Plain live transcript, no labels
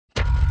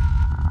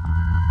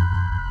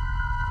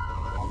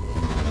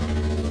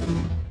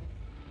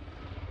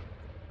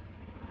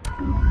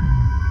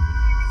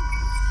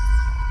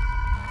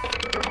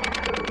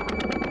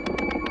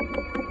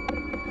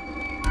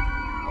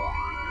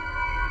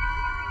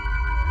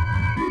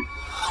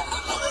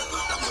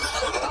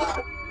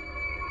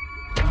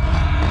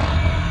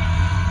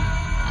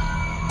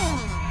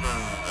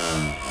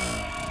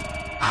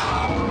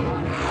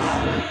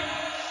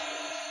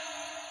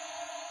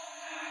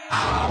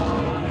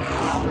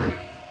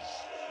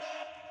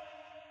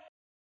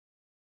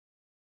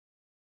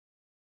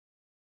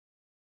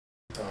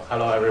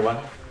Hello everyone,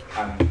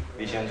 I'm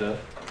Xianzhe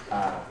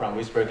from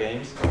Whisper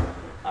Games.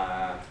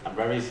 I'm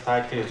very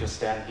excited to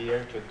stand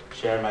here to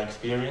share my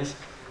experience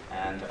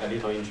and a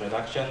little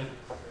introduction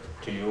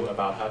to you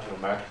about how to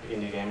market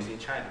indie games in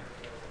China.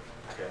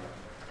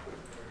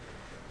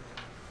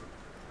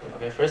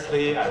 Okay,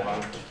 firstly, I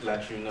want to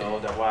let you know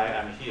that why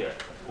I'm here.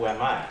 Who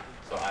am I?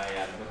 So I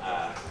am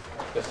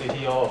the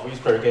CTO of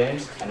Whisper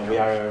Games, and we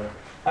are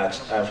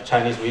a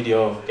Chinese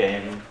video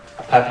game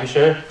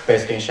publisher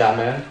based in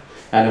Xiamen.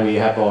 And we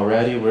have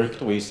already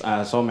worked with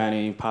so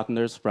many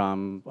partners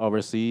from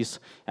overseas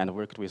and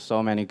worked with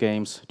so many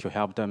games to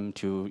help them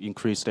to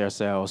increase their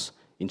sales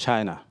in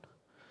China.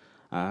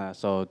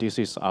 So this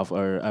is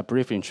a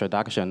brief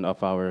introduction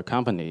of our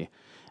company,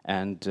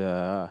 and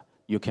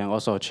you can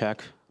also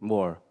check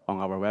more on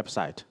our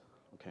website.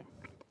 Okay.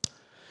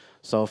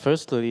 So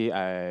firstly,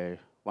 I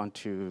want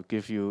to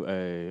give you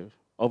an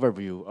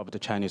overview of the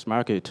Chinese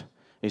market.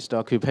 It's the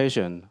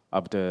occupation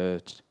of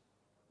the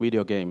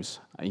video games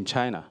in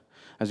China.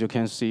 As you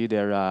can see,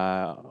 there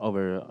are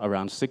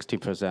around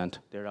 60%.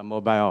 There are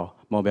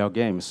mobile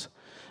games,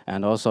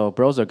 and also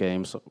browser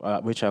games,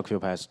 which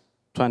occupies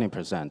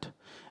 20%.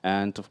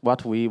 And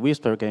what we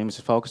Whisper Games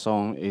focus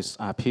on is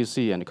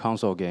PC and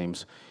console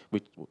games,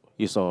 which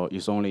is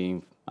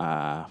only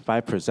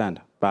 5%.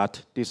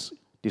 But this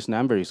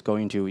number is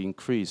going to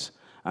increase.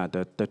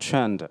 The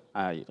trend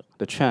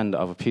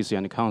of PC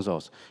and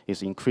consoles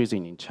is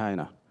increasing in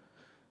China.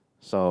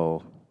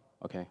 So,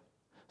 okay.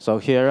 So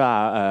here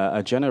are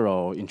a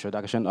general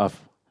introduction of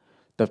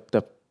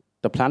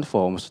the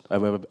platforms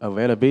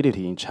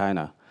availability in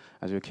China.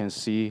 As you can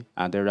see,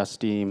 there are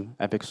Steam,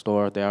 Epic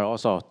Store. They are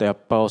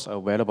both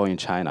available in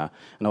China,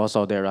 and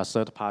also there are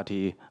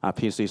third-party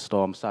PC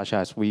stores such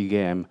as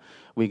WeGame.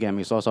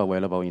 WeGame is also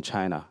available in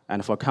China.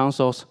 And for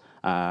consoles,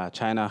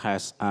 China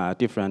has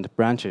different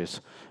branches,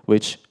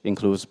 which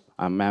includes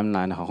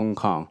mainland Hong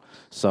Kong.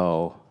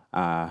 So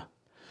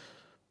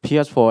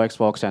PS4,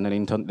 Xbox, and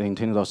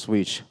Nintendo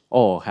Switch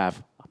all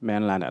have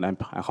mainland and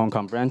Hong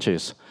Kong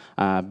branches,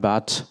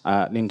 but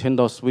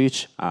Nintendo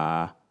Switch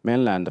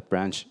mainland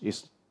branch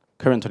is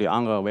currently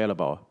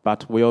unavailable,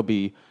 but will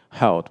be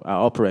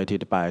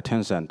operated by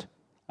Tencent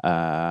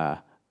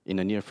in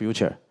the near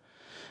future.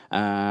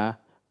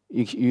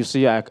 You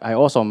see, I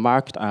also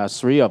marked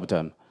 3 of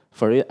them.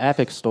 For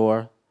Epic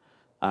Store,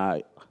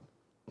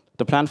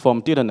 the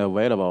platform didn't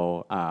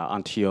available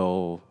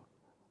until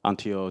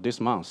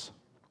this month.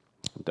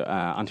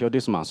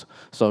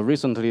 So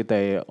recently,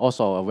 they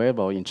also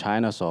available in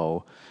China.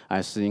 So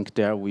I think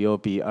there will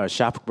be a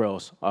sharp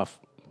growth of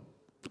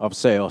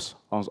sales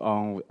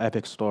on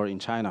Epic Store in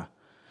China.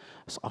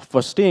 So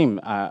for Steam,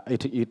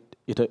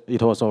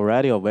 it was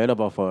already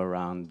available for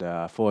around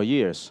 4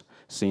 years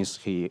since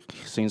it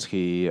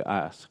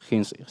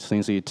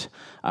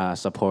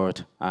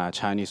support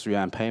Chinese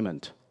yuan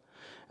payment.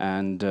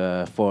 And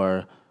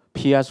for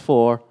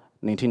PS4,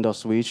 Nintendo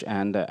Switch,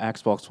 and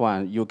Xbox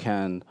One, you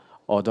can,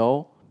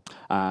 although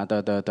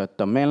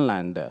the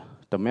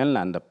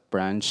mainland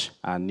branch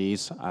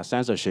needs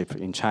censorship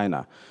in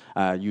China.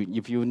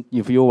 If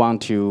you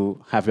want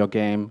to have your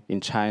game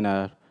in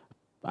China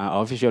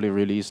officially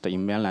released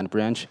in mainland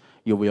branch,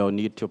 you will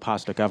need to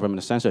pass the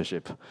government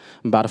censorship.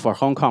 But for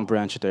Hong Kong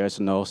branch, there is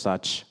no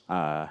such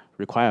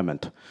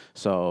requirement.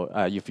 So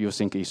if you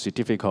think it's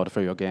difficult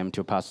for your game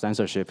to pass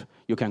censorship,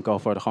 you can go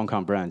for the Hong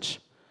Kong branch.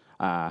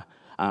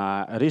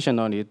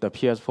 Additionally, the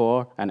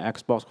PS4 and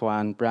Xbox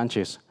One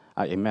branches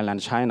in mainland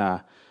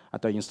China,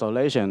 the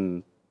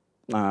installation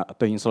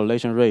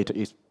rate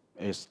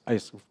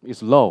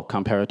is low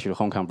compared to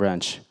Hong Kong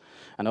branch.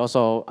 And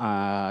also,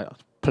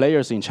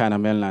 players in China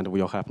mainland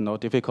will have no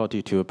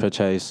difficulty to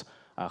purchase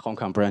Hong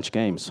Kong branch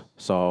games.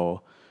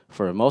 So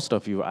for most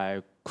of you,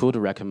 I could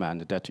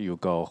recommend that you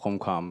go Hong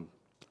Kong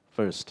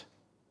first.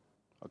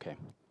 Okay.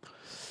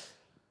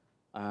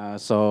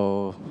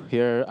 So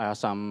here are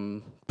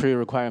some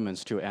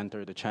pre-requirements to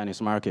enter the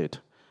Chinese market.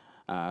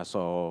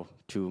 So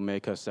to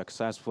make a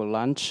successful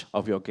launch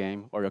of your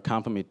game or your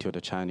company to the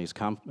Chinese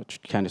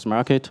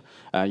market,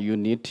 you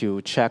need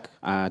to check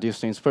these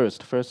things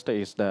first. First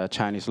is the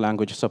Chinese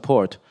language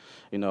support.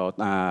 You know,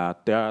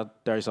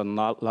 there is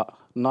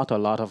not a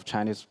lot of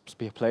Chinese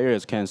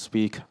players can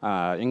speak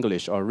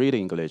English or read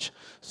English.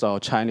 So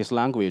Chinese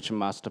language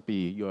must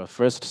be your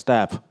first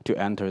step to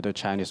enter the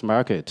Chinese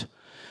market.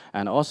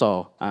 And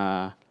also,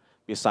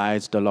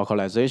 besides the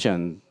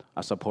localization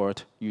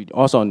support, you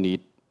also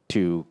need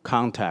to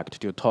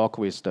talk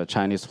with the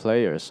Chinese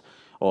players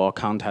or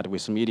contact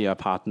with media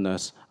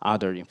partners,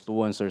 other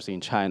influencers in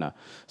China.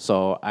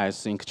 So I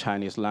think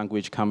Chinese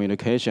language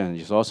communication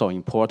is also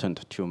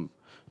important to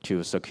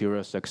secure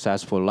a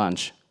successful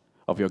launch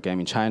of your game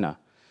in China.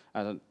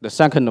 The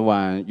second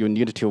one, you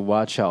need to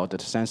watch out the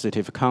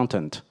sensitive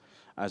content.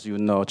 As you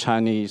know,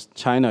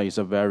 China is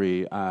a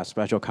very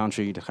special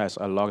country. It has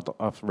a lot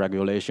of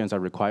regulations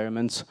and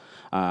requirements.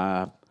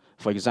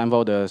 For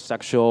example, the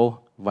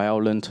sexual,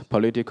 violent,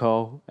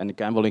 political, and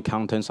gambling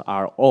contents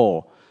are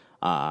all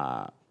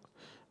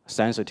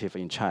sensitive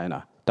in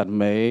China. that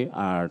may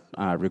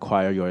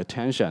require your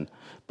attention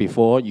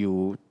before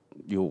you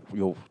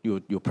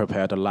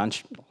prepare the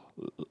lunch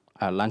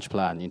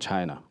plan in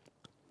China.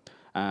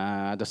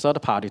 The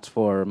third part is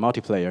for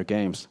multiplayer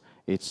games.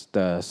 It's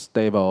the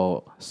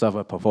stable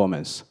server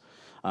performance.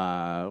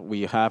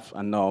 We have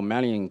know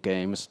many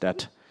games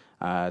that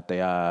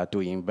they are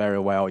doing very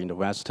well in the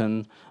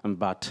Western,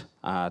 but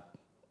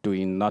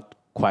doing not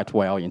quite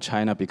well in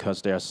China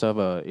because their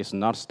server is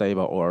not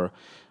stable or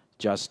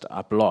just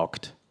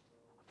blocked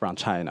from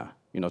China.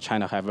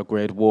 China have a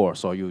great war,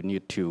 so you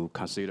need to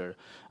consider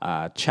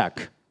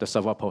check the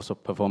server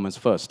performance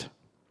first.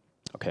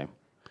 Okay.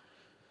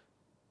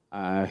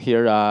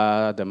 Here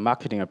are the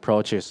marketing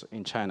approaches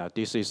in China.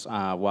 This is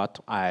what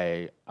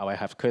I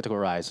have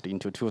categorized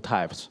into two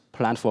types,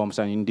 platforms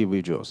and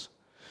individuals.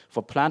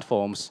 For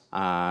platforms,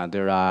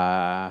 there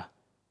are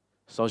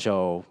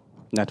social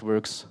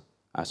networks,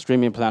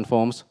 streaming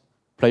platforms,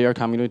 player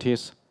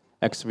communities,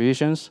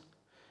 exhibitions.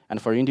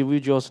 And for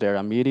individuals, there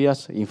are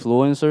medias,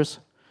 influencers,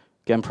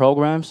 game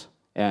programs,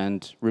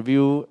 and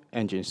review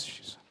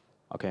engines.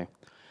 Okay,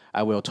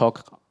 I will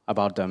talk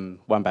about them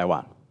one by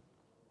one.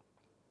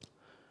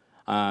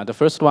 The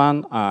first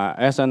one,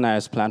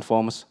 SNS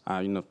platforms.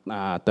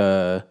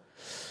 The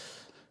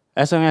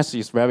SNS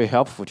is very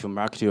helpful to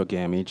market your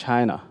game in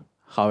China.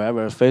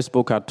 However,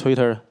 Facebook or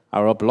Twitter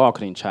are all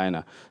blocked in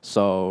China,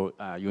 so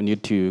you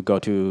need to go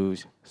to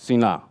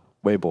Sina,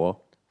 Weibo,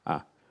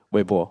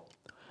 Weibo.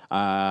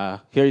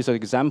 Here is an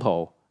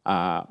example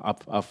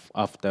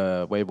of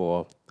the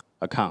Weibo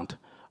account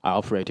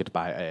operated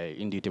by an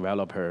indie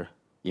developer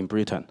in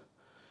Britain.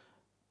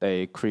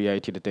 They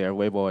created their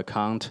Weibo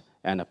account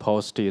and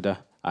posted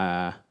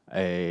a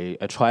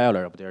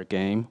trailer of their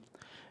game,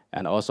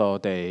 and also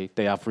they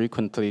are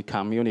frequently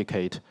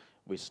communicate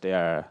with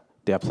their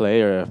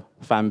player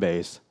fan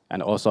base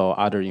and also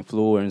other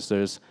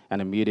influencers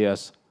and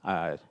medias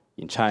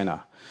in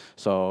China.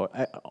 So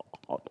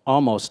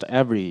almost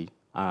every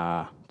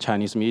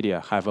Chinese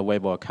media have a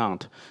Weibo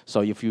account.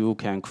 So if you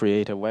can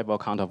create a Weibo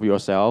account of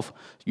yourself,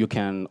 you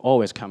can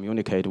always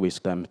communicate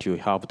with them to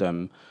help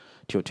them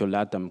to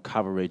let them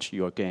coverage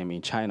your game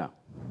in China.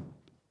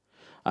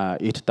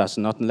 It does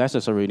not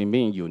necessarily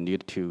mean you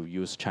need to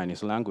use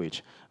Chinese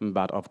language,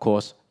 but of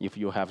course, if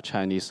you have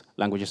Chinese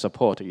language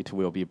support, it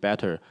will be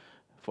better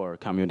for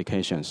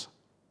communications.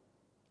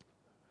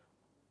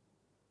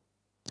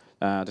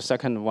 The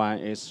second one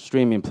is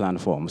streaming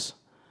platforms.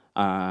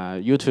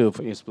 YouTube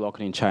is blocked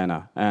in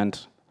China, and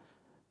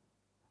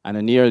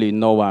nearly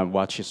no one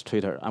watches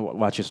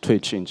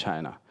Twitch in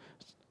China.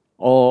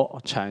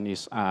 All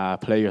Chinese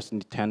players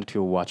tend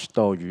to watch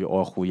Douyu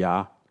or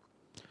Huya.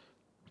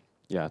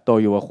 Yeah,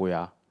 Douyu or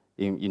Huya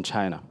in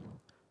China.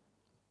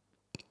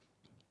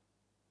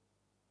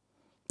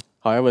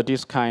 However,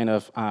 this kind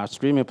of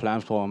streaming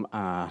platform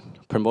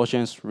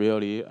promotions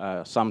really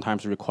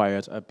sometimes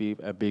requires a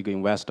big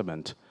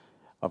investment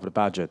of the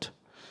budget.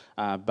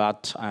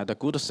 But the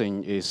good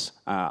thing is,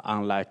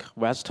 unlike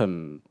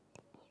Western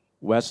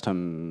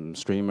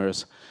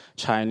streamers,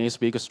 Chinese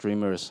big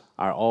streamers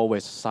are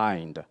always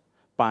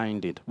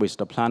binded with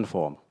the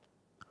platform.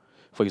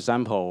 For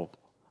example,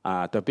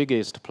 the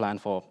biggest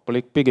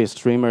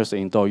streamers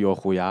in Douyu or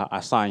Huya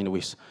are signed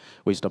with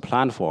the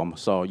platform,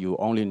 so you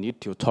only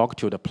need to talk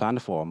to the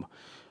platform,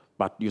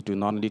 but you do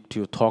not need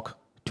to talk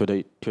to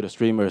the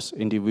streamers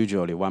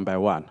individually one by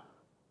one.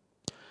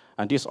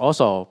 And this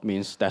also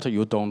means that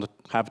you don't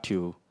have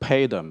to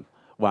pay them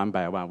one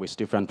by one with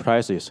different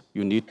prices.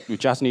 You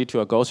just need to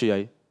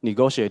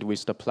negotiate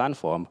with the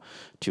platform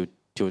to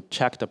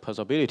check the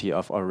possibility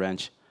of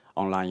arrange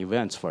online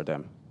events for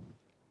them.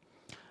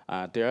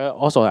 There are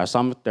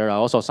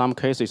also some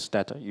cases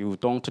that you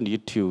don't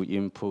need to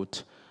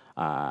input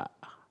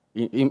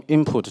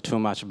too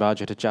much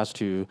budget just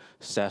to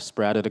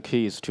spread the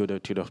keys to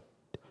the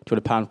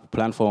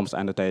platforms,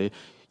 and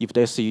if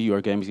they see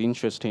your game is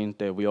interesting,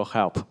 they will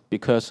help.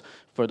 Because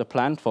for the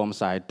platform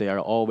side, they are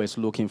always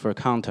looking for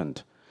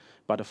content,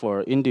 but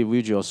for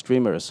individual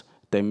streamers,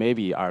 they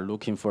maybe are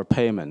looking for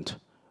payment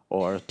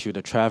or to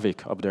the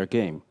traffic of their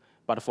game.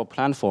 But for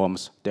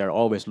platforms, they're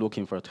always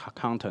looking for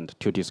content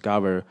to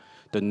discover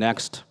the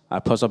next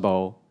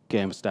possible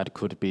games that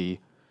could be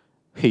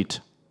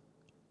hit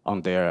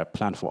on their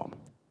platform.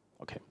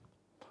 Okay.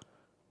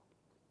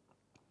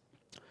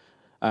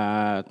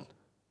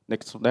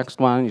 Next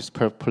one is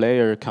per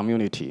player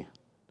community.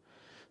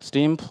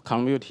 Steam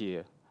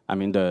community,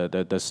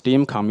 the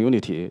Steam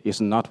community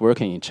is not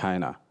working in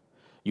China.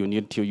 You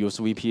need to use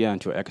VPN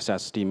to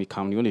access Steam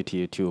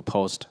community to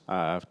post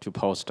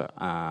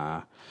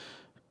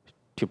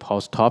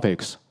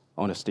topics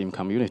on the Steam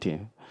community.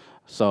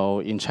 So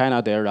in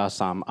China, there are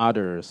some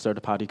other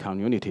third-party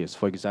communities.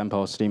 For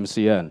example,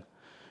 SteamCN,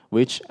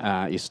 which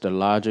is the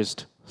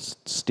largest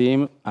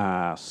Steam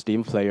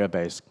player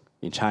base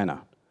in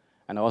China.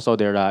 And also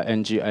there are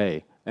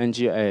NGA.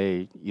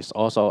 NGA is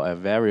also a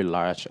very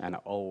large and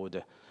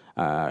old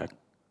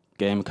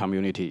game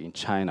community in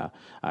China.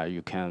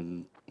 You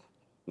can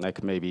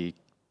maybe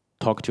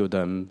talk to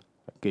them,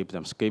 give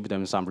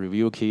them some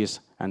review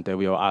keys, and they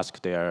will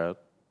ask their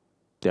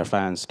their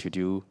fans to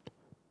do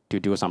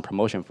some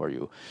promotion for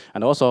you.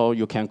 And also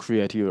you can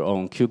create your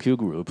own QQ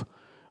group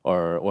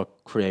or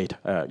create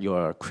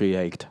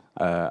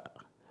a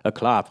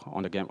club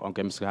on the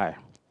Game Sky.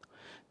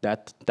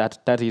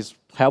 That is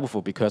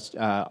helpful because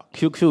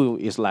QQ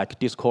is like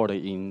Discord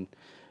in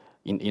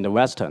the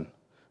Western.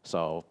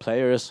 So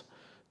players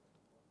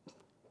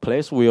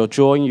will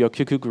join your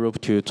QQ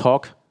group to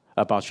talk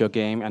about your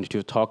game and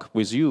to talk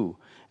with you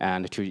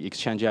and to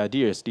exchange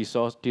ideas. This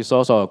is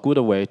also a good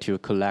way to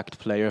collect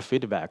player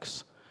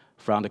feedbacks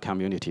from the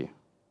community.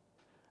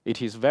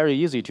 It is very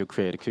easy to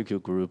create a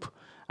QQ group.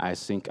 I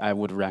think I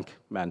would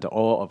recommend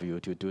all of you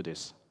to do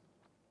this.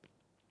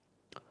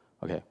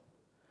 Okay.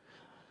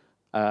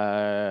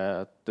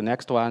 The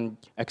next one,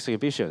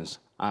 exhibitions.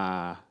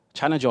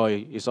 China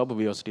Joy is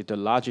obviously the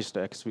largest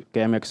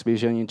game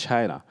exhibition in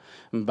China,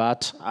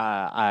 but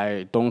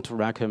I don't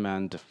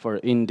recommend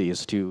for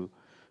indies to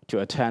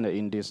attend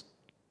in this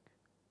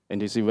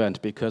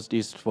event because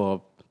this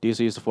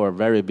is for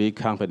very big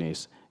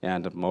companies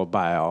and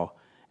mobile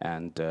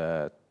and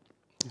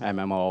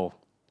MMO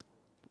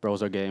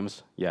browser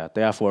games. Yeah,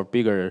 they are for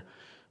bigger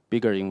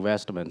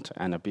investment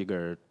and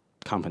bigger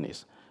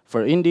companies.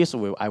 For indies,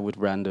 I would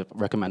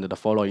recommend the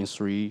following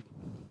 3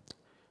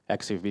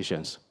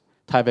 exhibitions: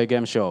 Taipei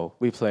Game Show,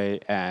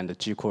 WePlay, and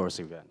G-Course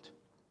event.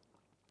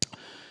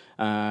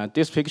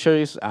 This picture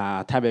is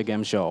Taipei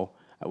Game Show,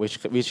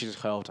 which is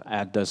held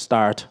at the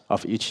start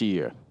of each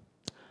year.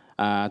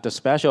 The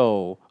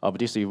special of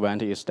this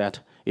event is that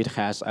it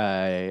has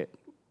a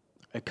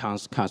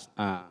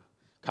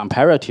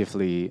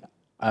comparatively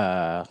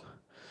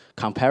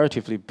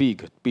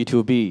big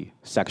B2B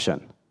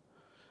section.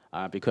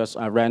 Because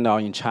right now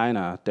in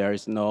China, there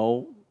is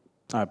no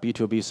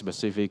B2B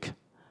specific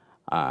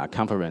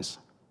conference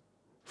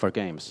for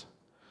games.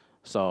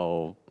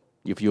 So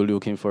if you're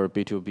looking for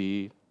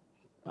B2B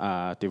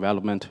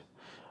development,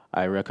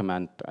 I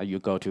recommend you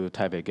go to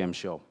Taipei Game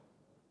Show.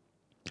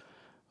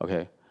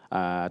 Okay,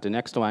 the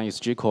next one is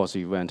G-Course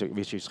event,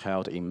 which is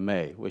held in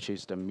May, which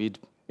is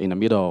in the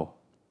middle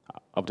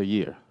of the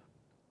year.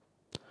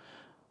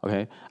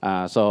 Okay,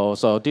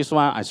 so this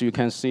one, as you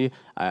can see,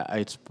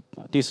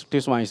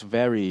 this one is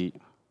very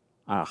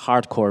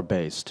hardcore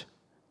based,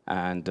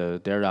 and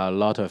there are a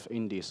lot of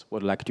indies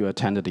would like to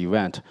attend the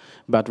event.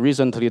 But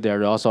recently, there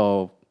are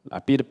also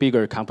a bit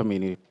bigger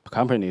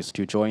companies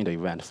to join the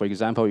event. For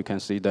example, you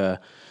can see the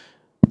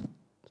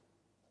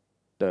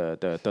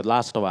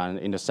last one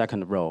in the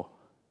second row.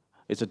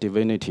 It's a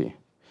Divinity,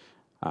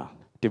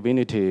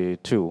 Divinity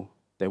 2.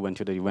 They went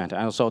to the event,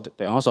 and also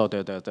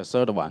the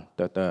third one,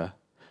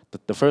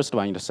 the first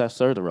one in the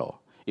third row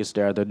is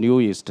the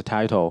newest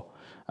title,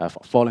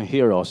 Fallen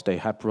Heroes. They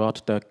have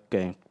brought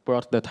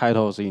the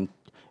titles in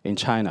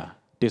China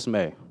this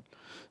May.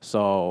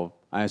 So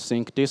I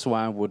think this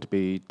one would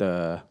be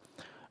the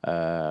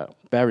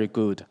very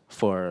good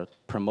for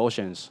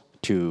promotions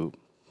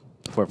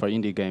for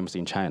indie games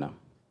in China.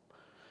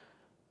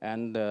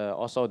 And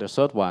also the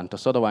third one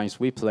is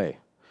WePlay.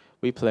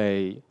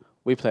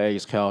 WePlay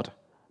is held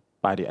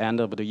by the end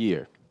of the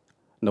year,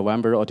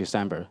 November or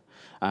December.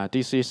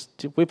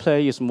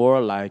 WePlay is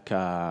more like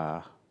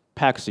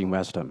PAX in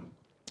Western,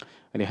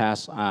 and it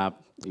has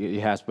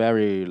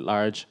very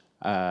large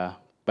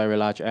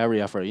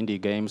area for indie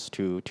games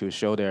to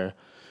show their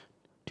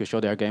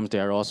games. They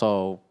are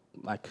also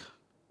like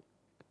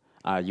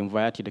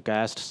invited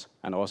guests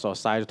and also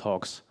side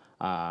talks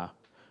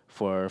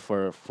for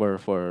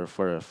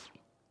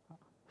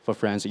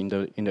friends in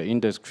the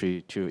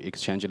industry to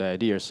exchange the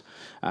ideas.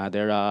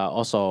 There are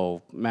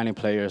also many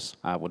players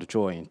would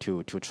join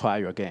to try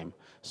your game.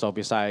 So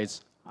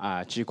besides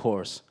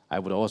G-Course, I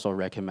would also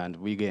recommend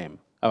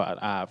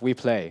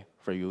WePlay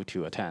for you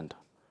to attend.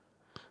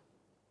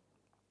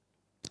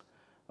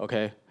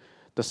 Okay,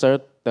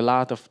 the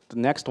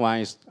next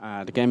one is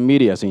the game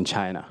medias in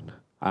China.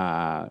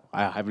 I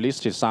have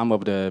listed some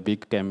of the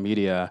big game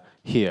media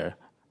here.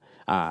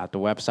 The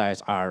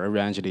websites are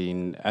arranged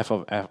in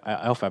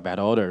alphabet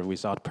order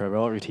without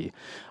priority.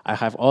 I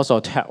have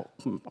also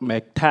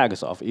make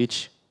tags of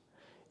each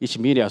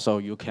media so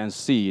you can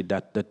see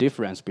that the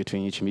difference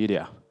between each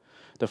media.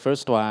 The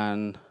first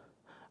one,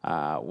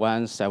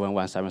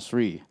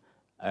 17173,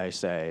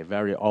 is a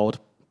very old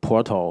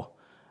portal,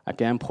 a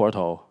game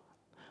portal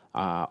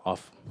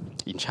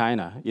in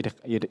China.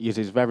 It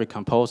is very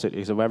composite.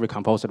 It's a very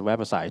composite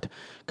website,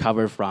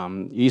 covered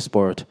from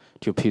esport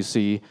to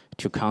PC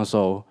to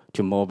console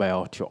to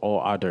mobile to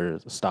all other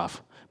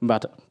stuff.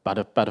 But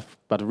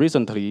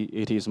recently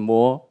it is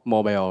more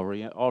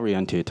mobile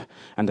oriented,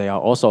 and they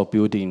are also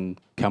building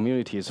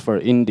communities for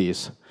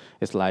indies.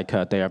 It's like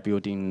they are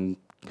building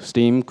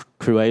Steam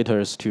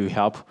creators to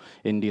help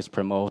indies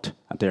promote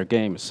their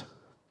games.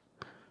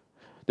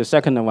 The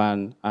second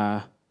one,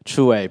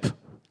 TrueApe.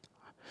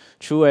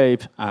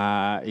 TrueApe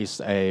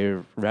is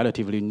a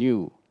relatively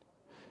new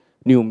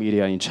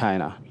media in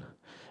China.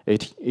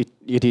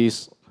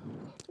 Its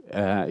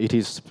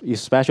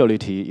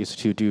specialty is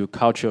to do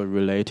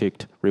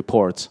culture-related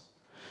reports.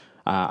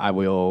 I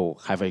will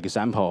have an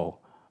example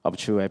of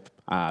TrueApe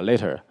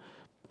later.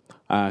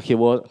 he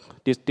was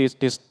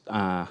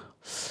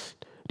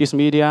this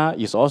media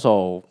is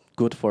also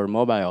good for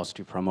mobiles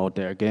to promote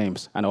their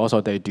games, and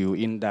also they do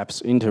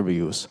in-depth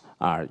interviews.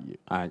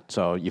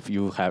 So if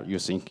you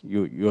think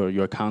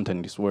your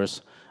content is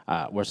worth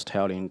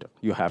telling,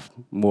 you have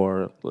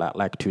more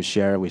like to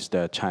share with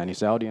the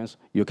Chinese audience,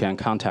 you can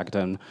contact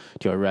them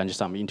to arrange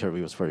some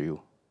interviews for you.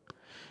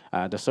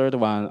 The third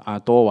one,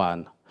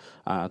 Douwan.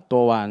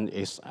 Douwan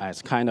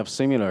is kind of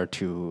similar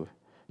to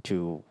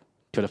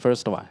the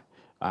first one,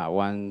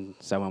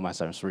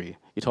 17173.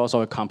 It's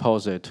also a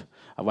composite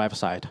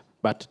website,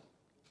 but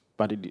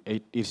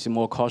it is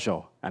more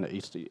casual, and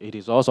it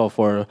is also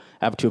for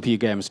F2P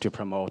games to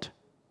promote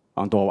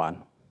on Douwan.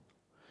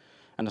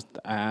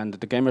 And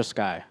the Gamer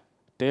Sky.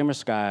 Gamer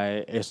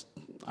Sky is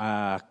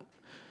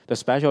the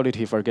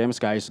specialty for Gamer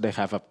Sky is they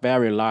have a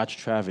very large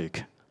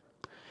traffic,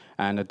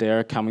 and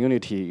their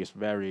community is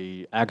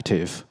very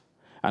active,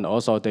 and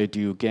also they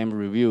do game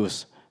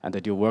reviews and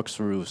they do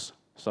walkthroughs.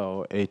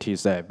 So it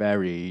is a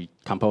very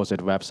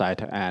composite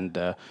website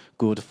and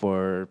good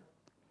for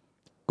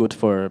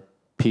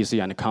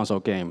PC and console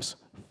games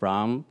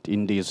from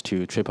indies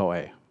to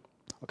AAA.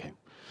 Okay.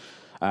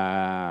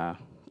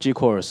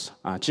 G-Course.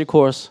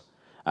 G-Course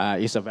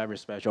is a very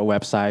special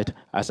website.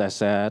 As I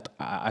said,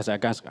 as I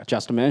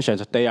just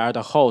mentioned, they are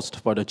the host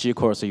for the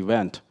G-Course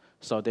event.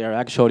 So they are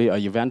actually an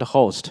event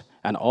host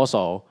and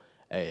also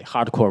a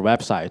hardcore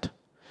website.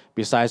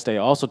 Besides, they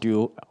also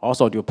do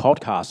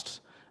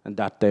podcasts, and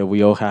that they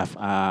will have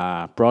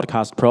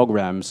broadcast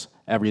programs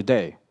every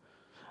day,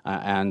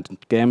 and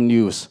game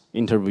news,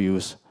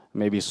 interviews,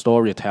 maybe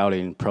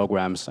storytelling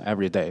programs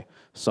every day.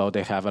 So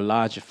they have a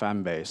large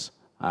fan base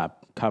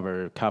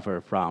cover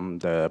from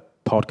the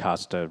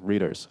podcast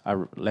readers,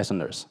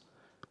 listeners.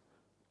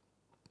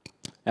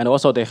 And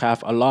also they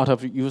have a lot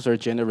of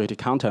user-generated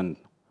content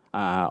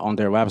on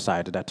their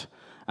website that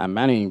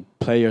many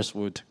players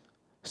would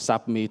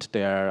submit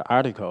their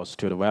articles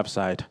to the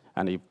website,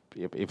 and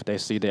if they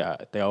see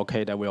they're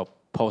okay, they will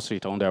post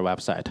it on their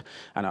website.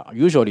 And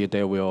usually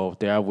they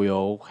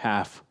will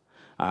have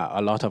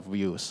a lot of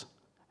views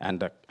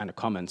and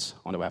comments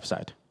on the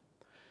website.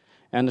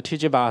 And the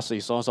TGBus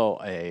is also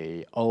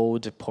an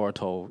old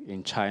portal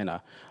in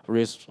China.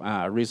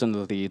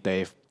 Recently,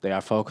 they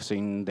are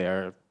focusing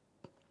their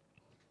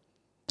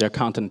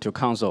content to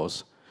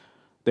consoles.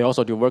 They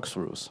also do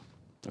walkthroughs.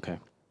 Okay.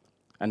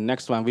 And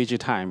next one,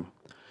 VGTime.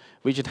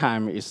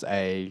 VGTime is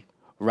a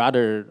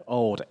rather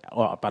old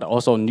but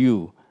also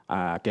new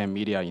game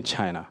media in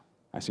China.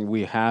 I think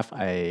we have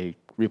a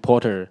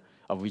reporter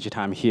of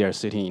VGTime here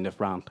sitting in the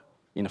front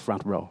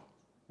row.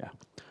 Yeah.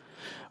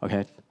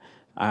 Okay.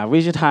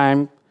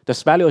 VGTime, the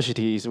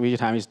specialty is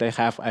VGTime is they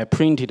have a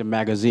printed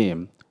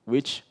magazine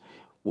which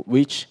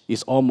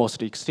is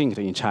almost extinct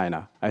in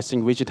China. I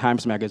think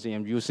VGTime's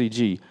magazine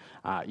UCG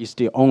is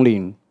the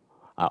only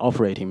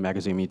operating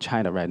magazine in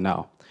China right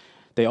now.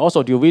 They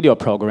also do video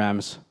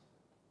programs,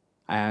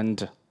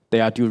 and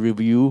they do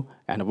review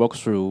and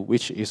walkthrough,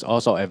 which is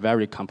also a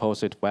very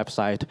composite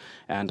website.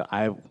 And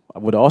I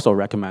would also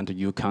recommend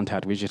you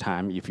contact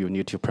VGTime if you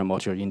need to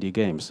promote your indie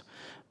games.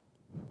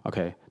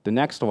 Okay, the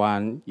next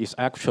one is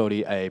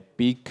actually the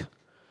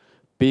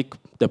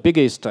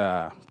biggest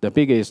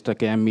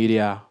game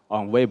media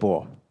on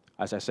Weibo.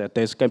 As I said,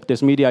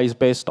 this media is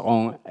based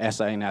on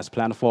SNS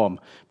platform,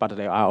 but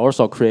they are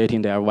also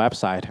creating their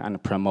website and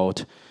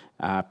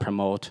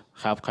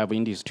help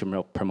indies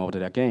to promote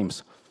their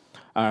games.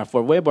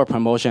 For Weibo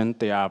promotion,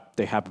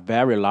 they have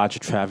very large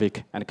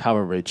traffic and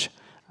coverage,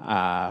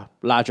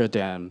 larger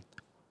than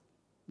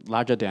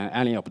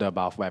any of the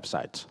above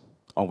websites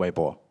on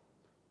Weibo.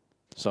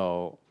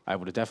 So I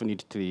would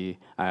definitely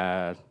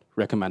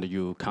recommend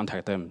you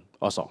contact them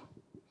also.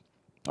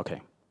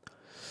 Okay.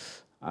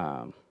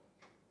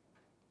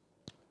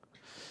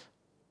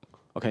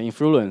 Okay,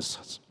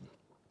 influencers.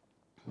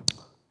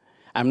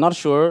 I'm not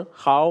sure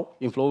how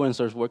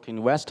influencers work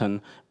in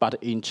Western,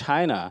 but in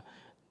China,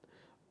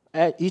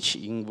 each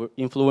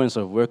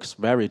influencer works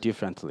very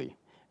differently.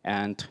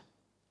 And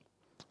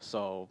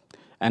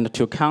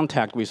to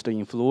contact with the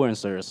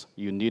influencers,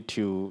 you need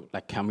to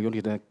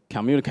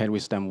communicate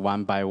with them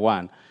one by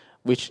one,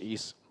 which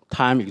is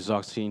time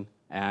exhausting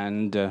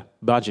and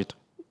budget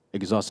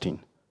exhausting.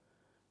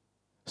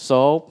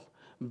 So,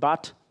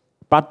 but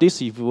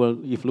these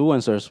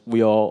influencers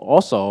will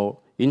also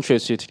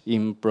interested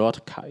in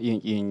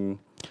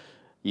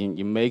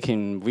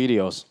making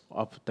videos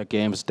of the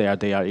games that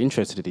they are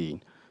interested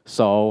in.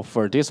 So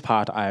for this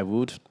part, I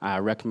would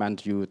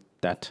recommend you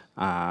that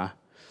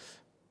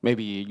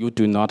maybe you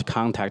do not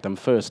contact them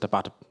first,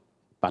 but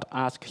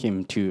ask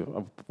him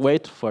to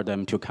wait for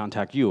them to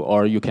contact you,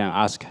 or you can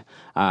ask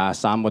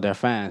some of their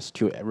fans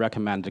to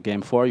recommend the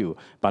game for you,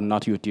 but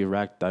not you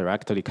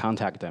directly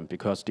contact them,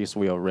 because this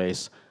will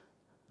raise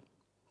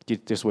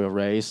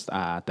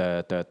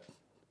the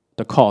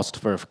cost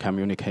for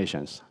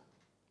communications.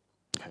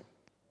 Okay.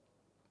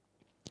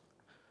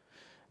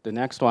 The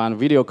next one,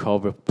 video call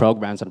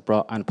programs and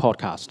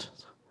podcasts.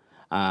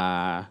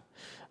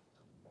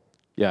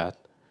 Yeah.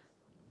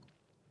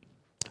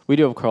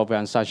 video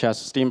programs such as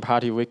Steam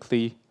Party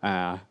Weekly,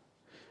 Gadio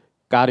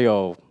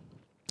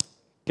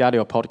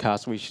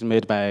podcast, which is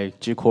made by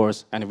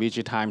G-Course, and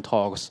VG Time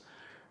Talks,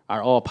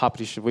 are all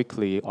published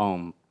weekly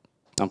on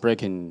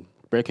breaking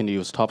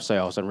news, top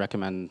sales, and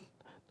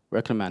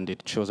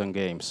recommended chosen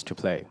games to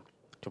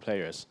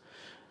players.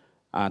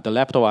 The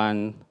left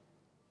one,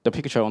 the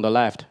picture on the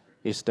left,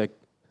 is the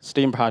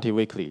Steam Party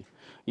Weekly.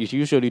 It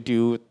usually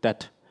do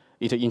that.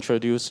 It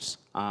introduces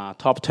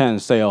top 10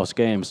 sales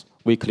games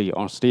weekly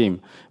on Steam,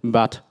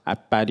 but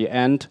by the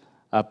end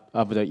of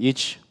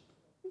each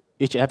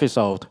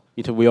episode,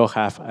 it will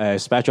have a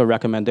special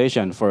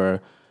recommendation for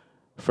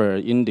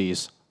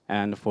indies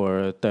and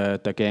for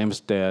the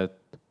games that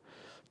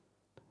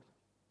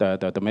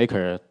the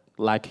maker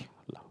like.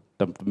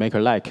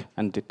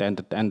 And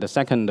the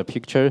second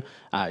picture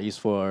is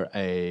for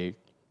a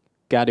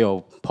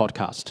Gadio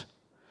podcast.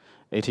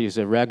 It is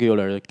a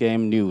regular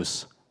game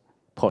news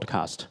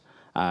podcast,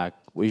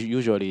 which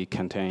usually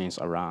contains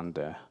around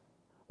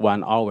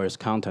 1 hour's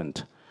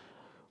content,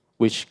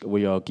 which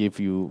will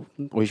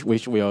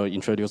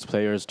introduce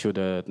players to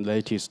the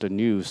latest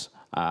news,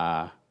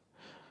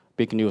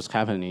 big news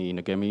happening in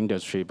the game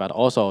industry. But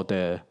also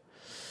the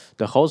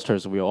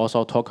hosters will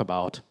also talk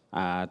about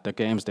the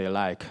games they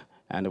like,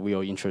 and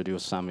will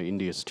introduce some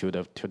indies to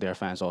their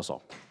fans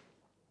also.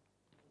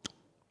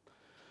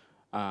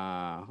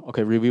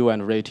 Okay, review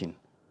and rating.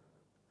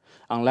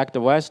 Unlike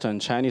the Western,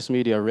 Chinese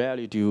media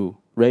rarely do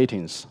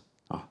ratings.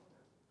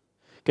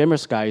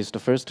 Gamersky is the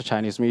first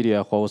Chinese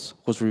media whose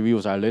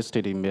reviews are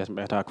listed in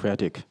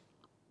Metacritic.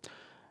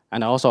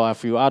 And also a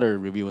few other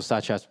reviews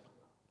such as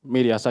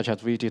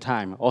VG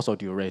Time also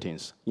do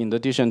ratings. In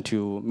addition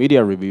to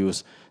media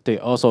reviews, they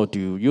also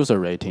do user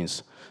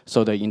ratings.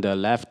 So in the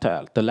left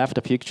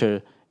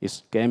picture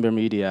is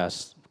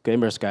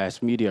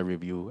Gamersky's media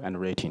review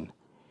and rating.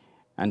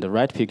 And the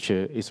right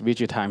picture is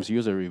VG Time's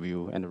user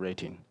review and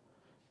rating.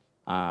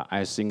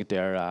 I think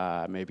there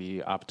are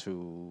maybe up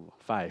to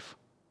 5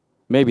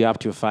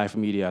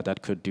 media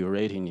that could do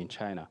rating in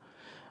China.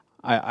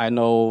 I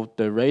know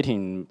the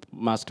rating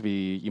must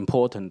be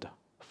important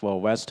for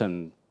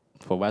Western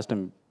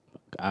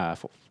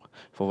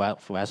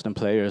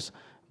players,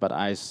 but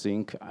I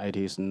think it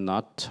is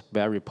not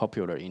very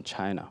popular in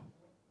China.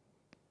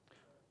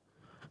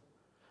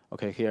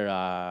 Okay, here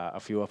are a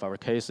few of our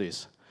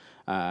cases.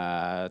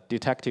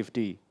 Detective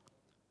D,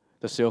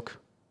 The Silk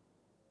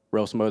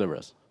Rose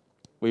Murderers.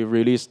 We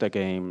released the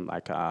game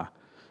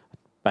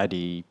by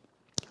the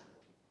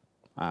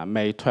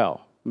May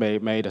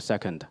the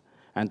 2nd,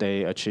 and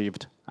they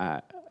achieved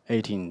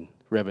 18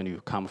 revenue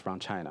come from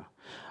China.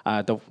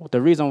 The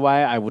reason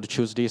why I would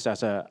choose this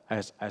as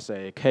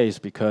a case,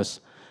 because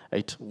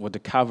it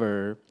would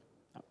cover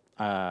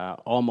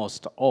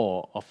almost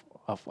all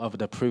of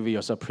the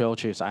previous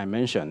approaches I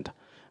mentioned,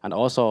 and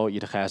also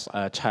it has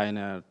a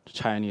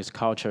Chinese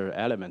culture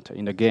element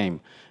in the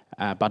game.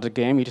 But the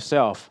game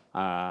itself,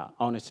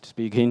 honestly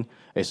speaking,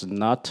 is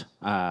not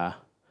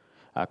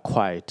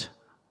quite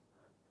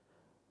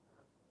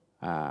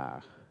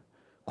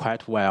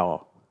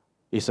well.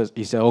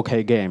 It's an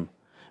okay game,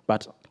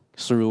 but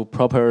through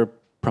proper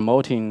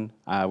promoting,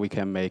 we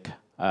can make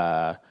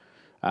like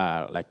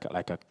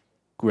a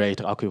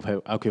great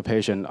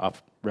occupation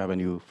of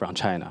revenue from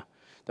China.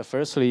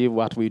 Firstly,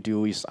 what we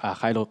do is a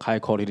high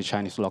quality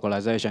Chinese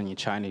localization in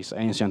Chinese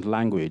ancient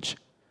language,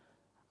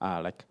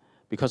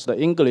 because the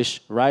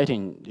English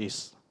writing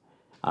is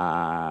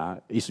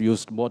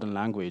used modern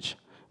language,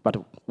 but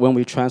when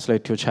we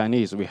translate to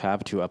Chinese, we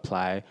have to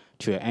apply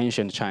to an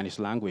ancient Chinese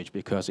language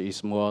because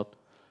it's more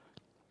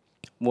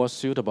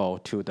suitable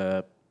to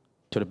the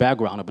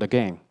background of the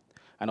game.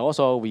 And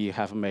also, we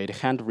have made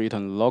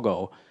handwritten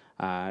logo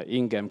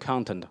in-game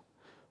content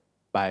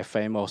by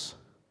famous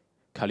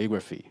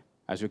calligraphy.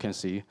 As you can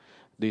see,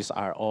 these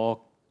are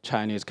all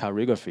Chinese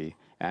calligraphy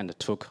and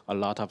took a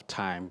lot of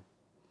time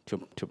to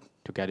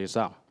get it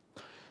done.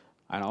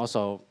 And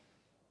also,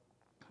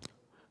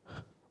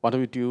 what do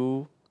we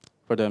do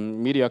for the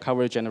media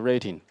coverage and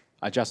rating?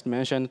 I just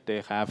mentioned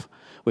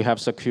we have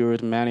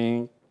secured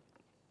many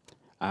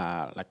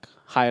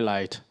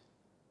highlight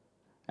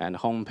and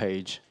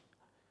homepage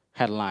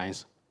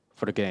headlines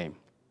for the game.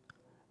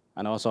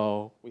 And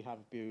also, we have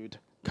built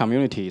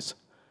communities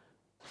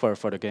for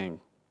the game.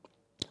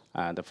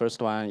 The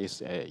first one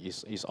is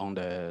on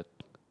the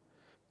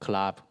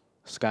club,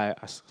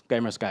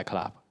 Gamer Sky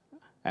Club.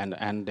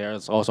 And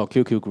there's also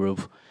QQ group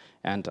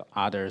and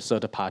other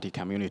third-party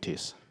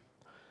communities.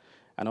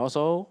 And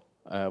also,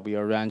 we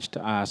arranged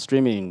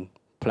streaming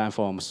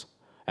platforms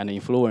and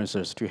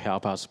influencers to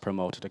help us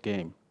promote the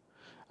game.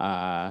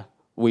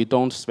 We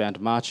don't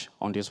spend much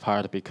on this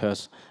part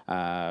because,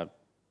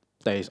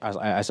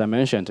 as I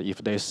mentioned,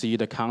 if they see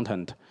the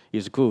content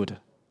is good,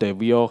 they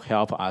will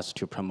help us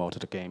to promote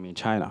the game in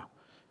China.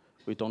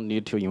 We don't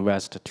need to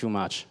invest too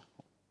much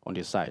on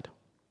this side.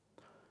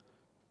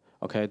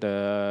 Okay,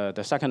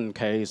 the second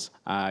case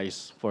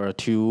is for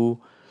 2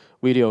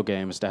 video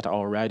games that are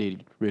already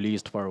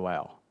released for a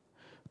while.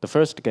 The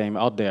first game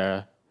out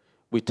there,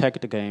 we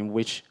take the game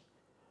which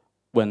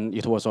when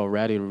it was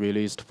already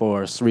released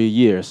for 3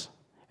 years,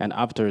 and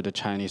after the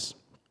Chinese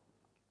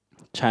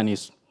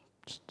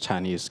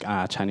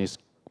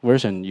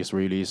version is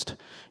released,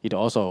 it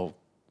also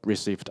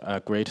received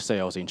great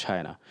sales in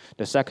China.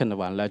 The second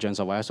one, Legends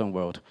of Western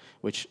World,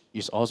 which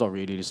is also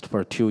released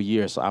for 2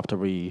 years after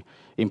we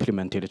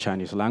implemented the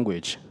Chinese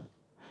language,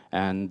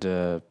 and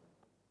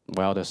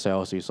well, the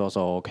sales is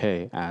also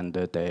okay, and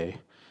the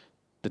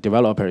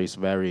developer is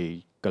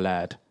very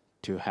glad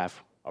to have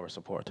our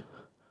support.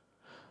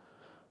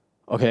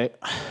 Okay,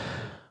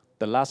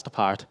 the last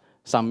part,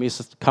 some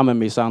common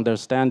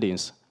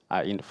misunderstandings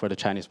for the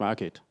Chinese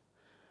market.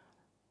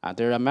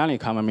 There are many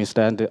common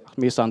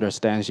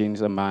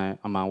misunderstandings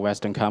among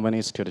Western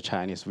companies to the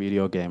Chinese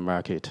video game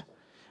market.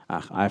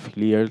 I've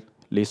here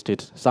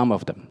listed some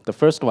of them. The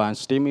first one,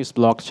 Steam is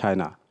blocked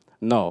China.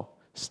 No,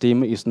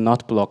 Steam is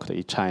not blocked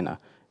in China.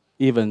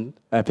 Even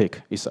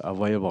Epic is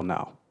available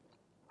now.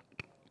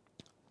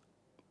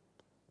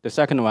 The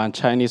second one,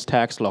 Chinese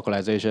text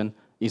localization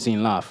is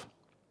enough.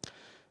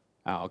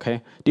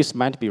 Okay, this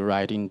might be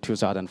right in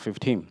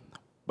 2015,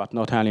 but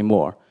not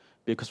anymore,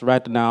 because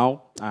right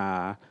now,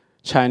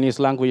 Chinese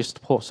language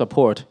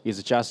support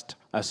is just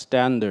a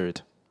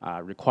standard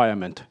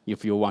requirement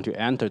if you want to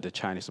enter the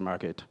Chinese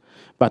market.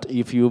 But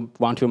if you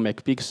want to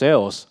make big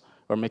sales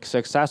or make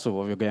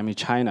successful of your game in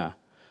China,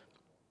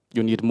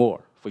 you need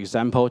more. For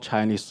example,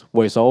 Chinese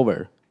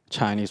voiceover,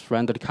 Chinese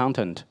rendered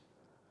content,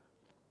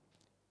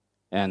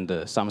 and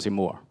something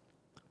more.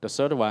 The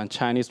third one,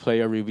 Chinese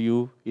player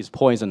review is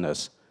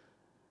poisonous.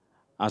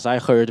 As I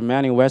heard,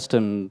 many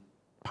Western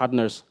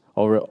partners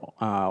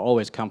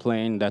always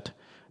complain that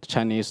the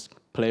Chinese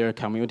player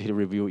community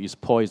review is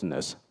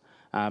poisonous,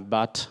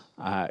 but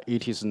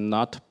it is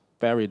not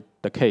very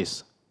the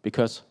case,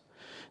 because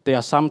they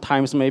are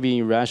sometimes maybe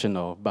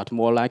irrational, but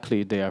more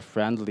likely they are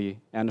friendly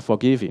and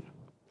forgiving.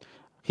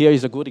 Here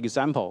is a good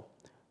example,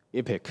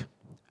 Epic.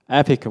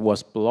 Epic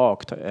was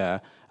blocked,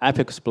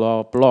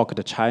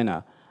 blocked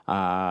China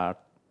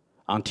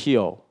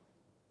until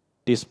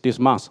this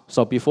month.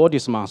 So before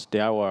this month,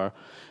 there were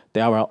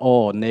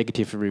all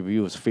negative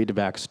reviews,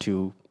 feedbacks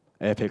to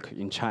Epic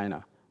in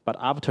China. But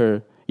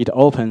after it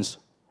opens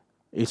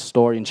its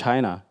store in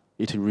China,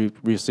 it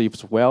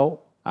receives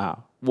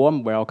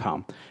warm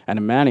welcome,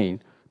 and many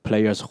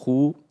players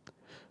who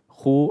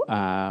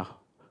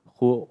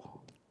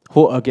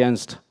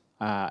against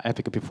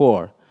Epic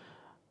before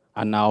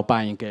are now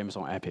buying games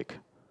on Epic.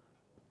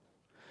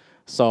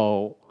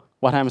 So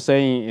what I'm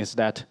saying is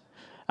that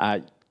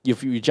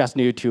if you just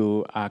need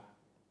to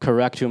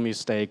correct your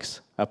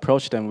mistakes,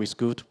 approach them with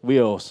good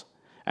wills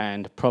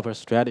and proper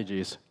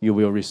strategies, you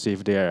will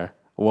receive their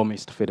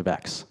warmest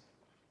feedbacks.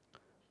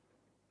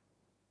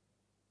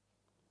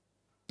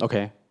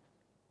 Okay,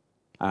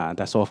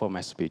 that's all for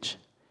my speech.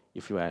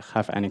 If you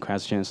have any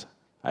questions,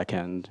 I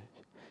can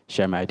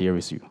share my idea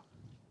with you.